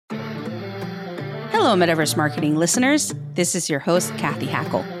Hello, Metaverse Marketing listeners. This is your host, Kathy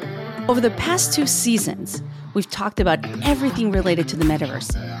Hackle. Over the past 2 seasons, we've talked about everything related to the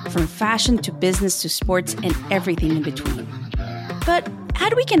metaverse, from fashion to business to sports and everything in between. But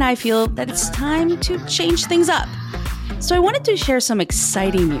Adweek and I feel that it's time to change things up. So I wanted to share some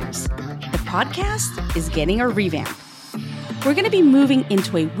exciting news. The podcast is getting a revamp. We're going to be moving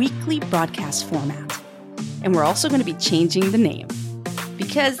into a weekly broadcast format. And we're also going to be changing the name,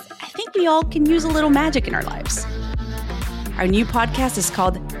 because I think we all can use a little magic in our lives. Our new podcast is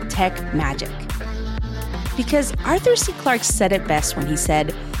called TechMagic, because Arthur C. Clarke said it best when he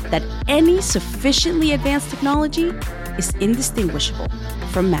said that any sufficiently advanced technology is indistinguishable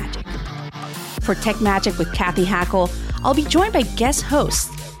from magic. For TechMagic with Kathy Hackle, I'll be joined by guest hosts,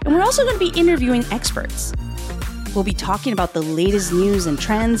 and we're also going to be interviewing experts. We'll be talking about the latest news and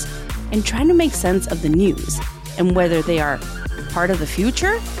trends and trying to make sense of the news and whether they are part of the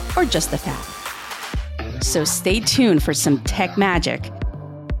future or just a fad. So stay tuned for some tech magic.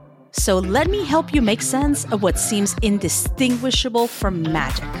 So let me help you make sense of what seems indistinguishable from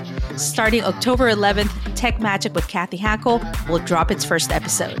magic. Starting October 11th, TechMagic with Kathy Hackle will drop its first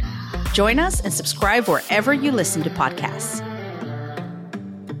episode. Join us and subscribe wherever you listen to podcasts.